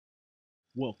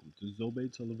Welcome to Zobe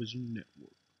Television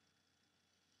Network.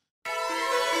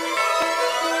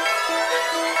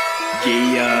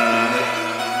 Yeah.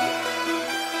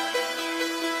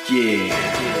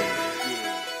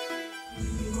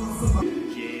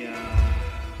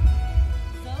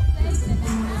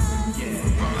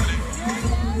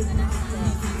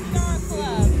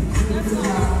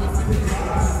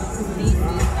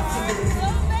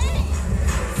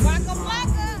 Waka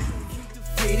Flocka.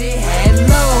 It had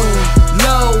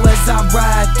low as I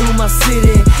ride through my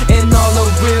city, and all the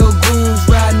real goons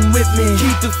riding with me.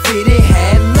 Keep the fit, it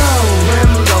had low.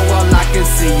 Brim low, all I can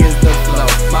see is the flow.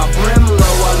 My brim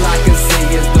low, all I can see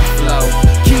is the flow.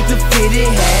 Keep the fit,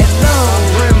 it had low. My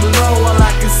brim low, all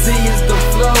I can see is the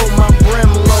flow. My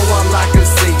brim low, all I can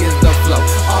see is the flow.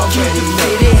 Already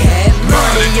made it had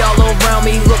money all around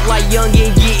me, look like young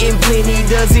and getting plenty.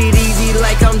 Does it easy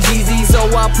like I'm Jeezy, so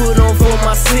I put on for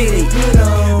my city.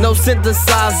 No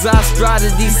synthesizer, I strive to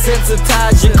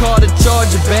desensitize your car to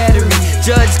charge your battery.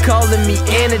 Judge calling me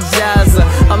energizer.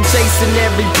 I'm chasing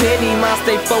every penny, mine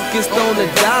stay focused on the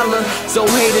dollar. So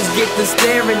haters get to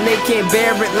staring, they can't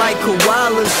bear it like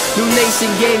koalas. New Nation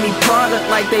gave me product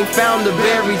like they found a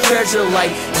buried treasure.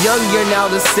 Like young, you're now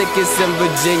the sickest in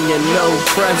Virginia, no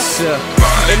pressure.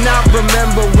 And I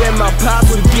remember when my pops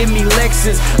would give me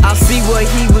lectures. I see what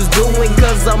he was doing,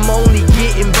 cause I'm only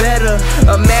getting better.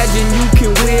 Imagine you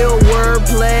can wheel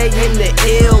wordplay in the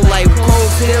ill, like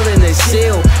Cold Hill in a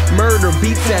shield. Murder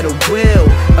beats at a will.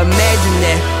 Imagine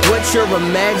that, what you're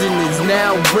imagining is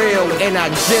now real. And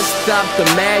I just stopped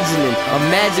imagining.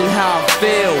 Imagine how I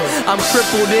feel. I'm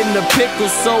crippled in the pickle,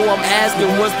 so I'm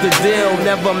asking what's the deal.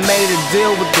 Never made a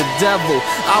deal with the devil,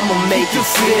 I'ma make it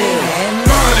feel.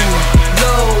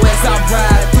 Low as I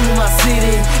ride through my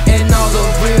city, and all the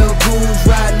real goons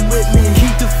riding with me.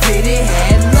 Keep the fit, it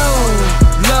had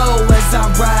low as I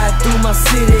ride through my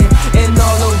city, and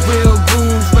all the real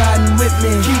goons riding with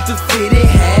me. Keep the fit, it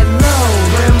had low.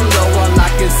 Brim low, all I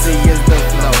can see is the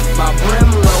flow. My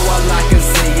brim low, all I can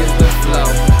see is the flow.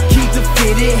 Keep the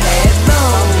fit, it had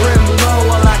low. My brim low,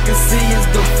 all I can see is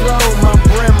the flow. My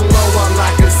brim low, all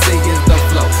I can see is the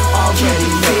flow. Already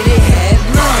fit, it had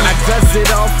low. I does it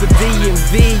all for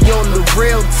DMV on the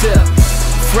real tip.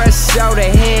 Fresh out of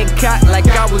Hancock like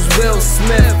I was Will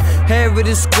Smith.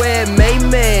 Heritage Square made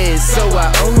me, so I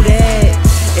owe that.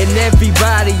 And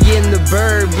everybody in the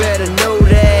bird better know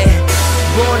that.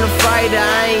 Born a fighter,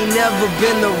 I ain't never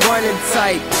been the running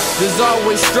type. There's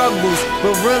always struggles,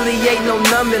 but really ain't no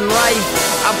numbing life.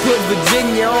 I put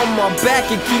Virginia on my back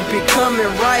and keep it coming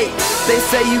right. They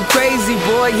say you crazy,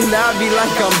 boy, and I be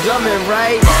like I'm dumb and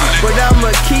right. But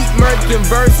I'ma keep murking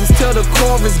verses till the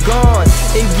chorus gone,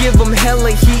 and give them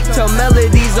hella heat till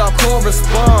melodies all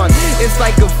correspond. It's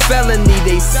like a felony,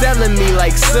 they selling me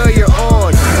like, sir, you're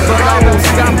on. But I won't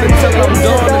stop until I'm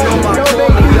dawning on my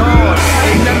Corleone.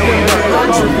 Ain't nothing but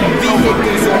luxury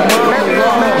vehicles on my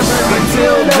lawn.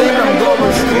 Until then I'm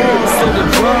going strong, so the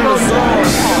drama's on,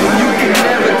 and you can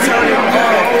never turn it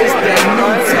off. It's that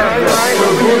new terror, the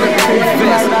bulletproof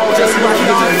vest, just like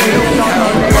the film.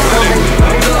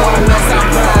 As I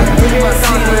ride through my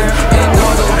city, and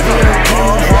all the real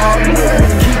goons riding with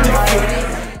me. Keep the fit.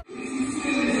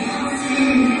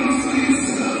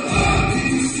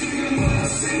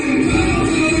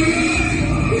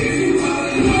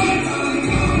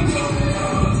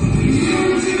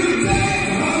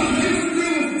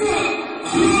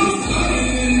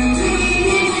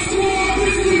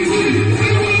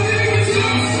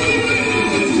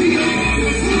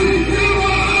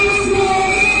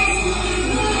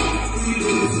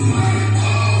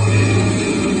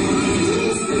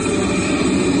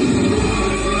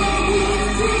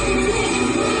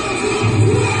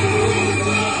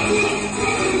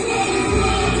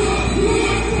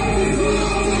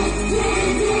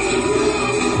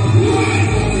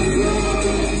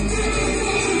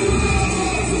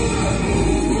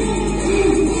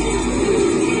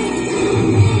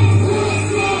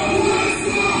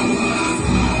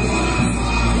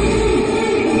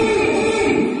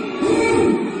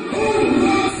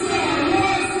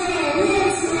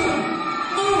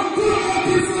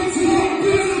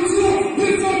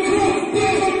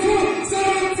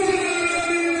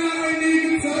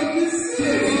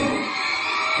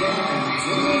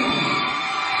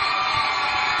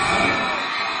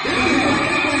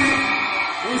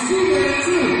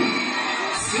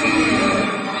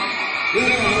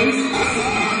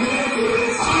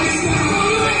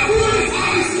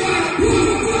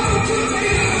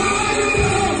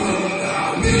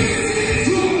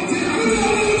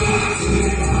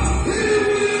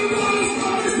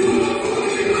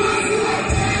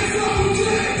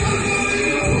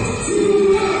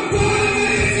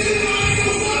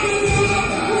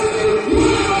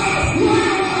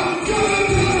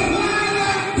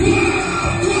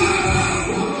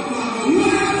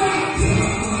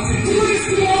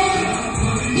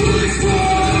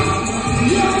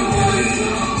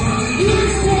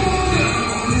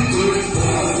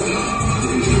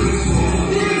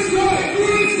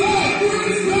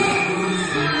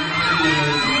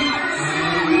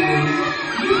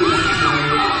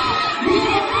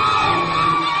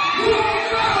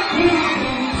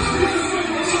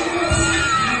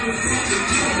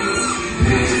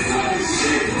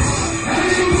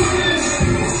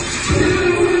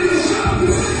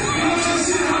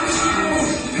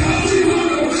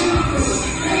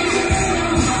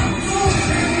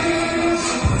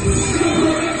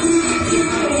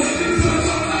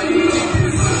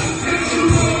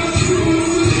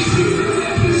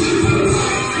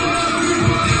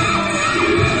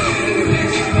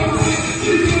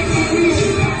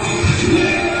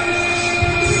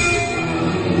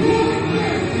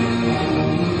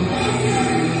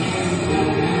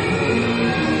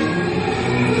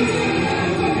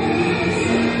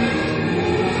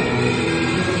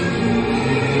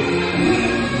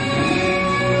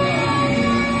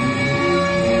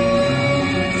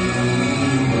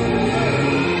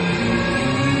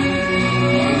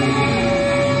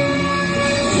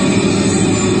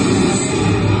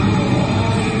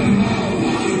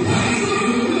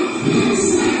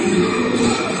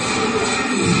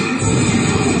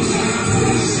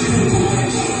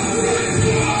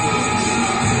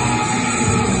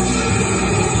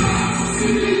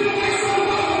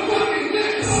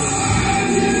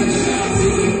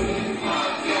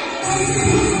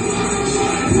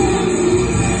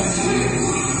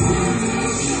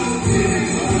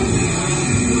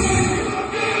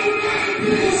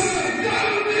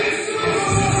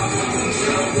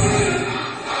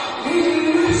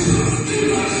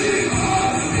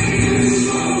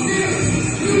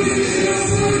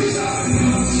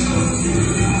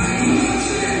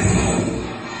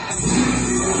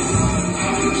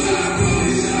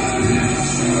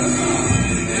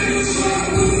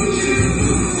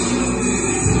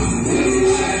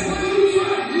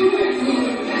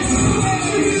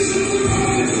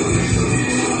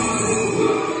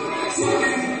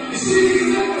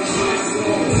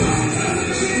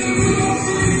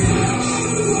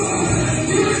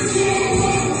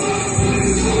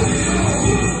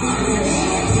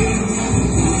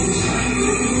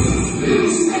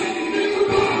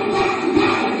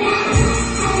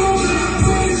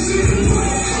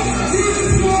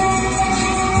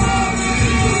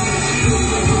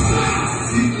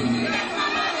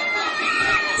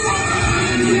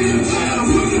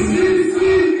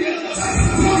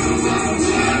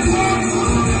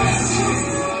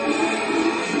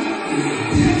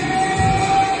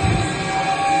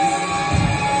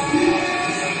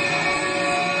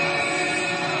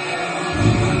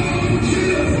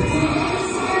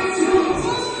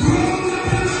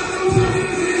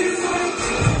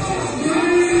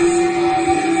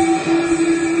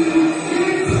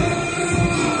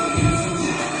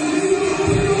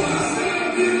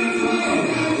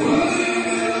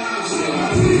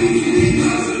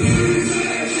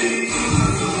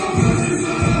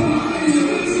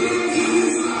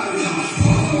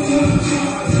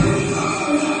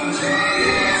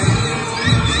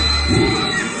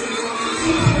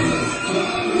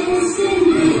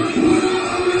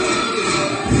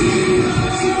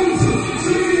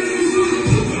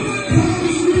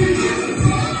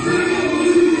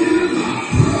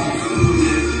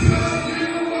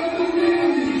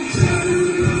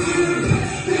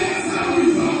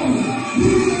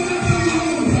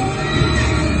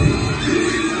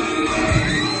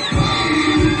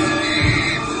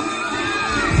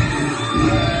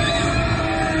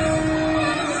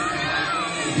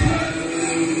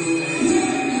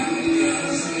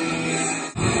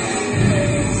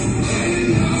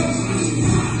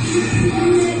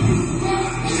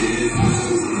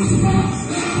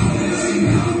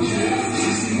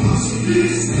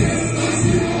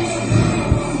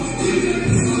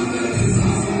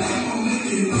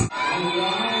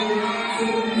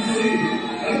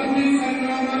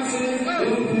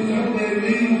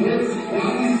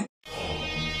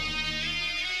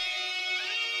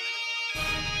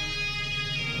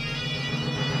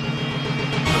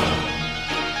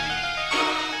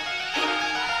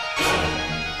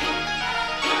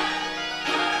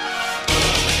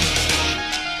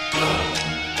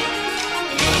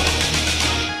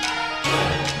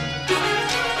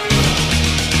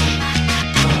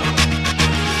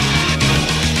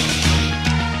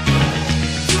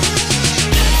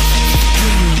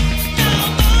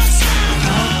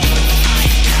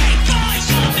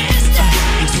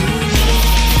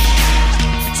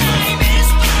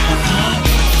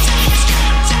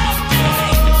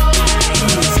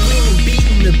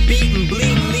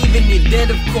 Then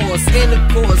of course,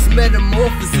 intercourse,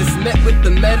 metamorphosis met with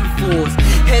the metaphors.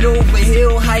 Head over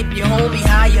heel, hype your homie,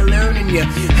 how you learning ya?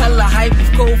 Hella hype with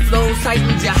cold flows,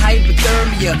 heightens your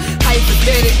hypothermia.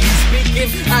 Hypothetically speaking,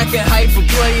 I can hype a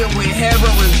player with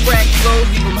heroin, crack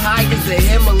flows, leave them high as the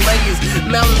Himalayas.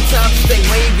 Mountaintops stay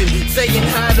waving, saying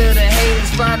hi to the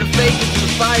haters, try to fake it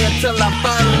through fire till I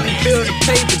finally feel the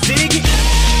paper. Dig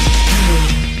it?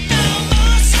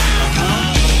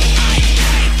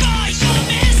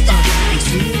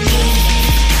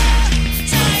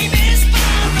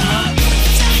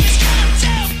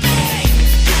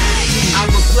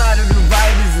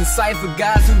 Cypher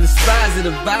guys who despise it.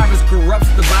 The virus corrupts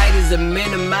the biters and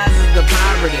minimizes the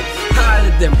pirated.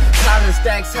 Pilot them, piling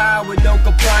stacks high with no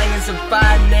compliance and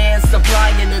finance.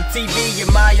 Supplying the TV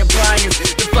in my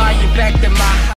appliance.